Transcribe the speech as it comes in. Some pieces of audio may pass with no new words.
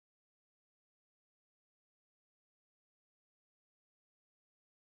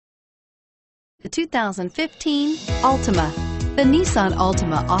2015 Altima. The Nissan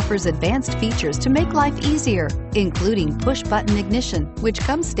Altima offers advanced features to make life easier, including push-button ignition, which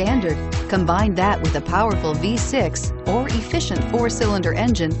comes standard. Combine that with a powerful V6 or efficient 4-cylinder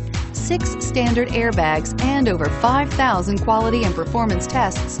engine, 6 standard airbags, and over 5,000 quality and performance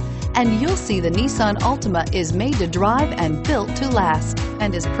tests, and you'll see the Nissan Altima is made to drive and built to last,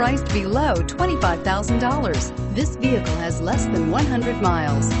 and is priced below $25,000. This vehicle has less than 100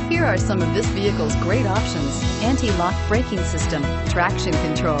 miles. Here are some of this vehicle's great options: anti-lock braking system, traction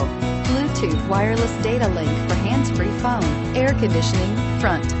control, Bluetooth wireless data link for hands-free phone, air conditioning,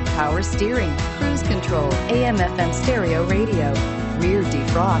 front, power steering, cruise control, AM/FM stereo radio, rear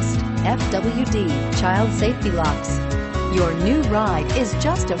defrost, FWD, child safety locks. Your new ride is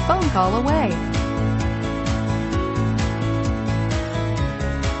just a phone call away.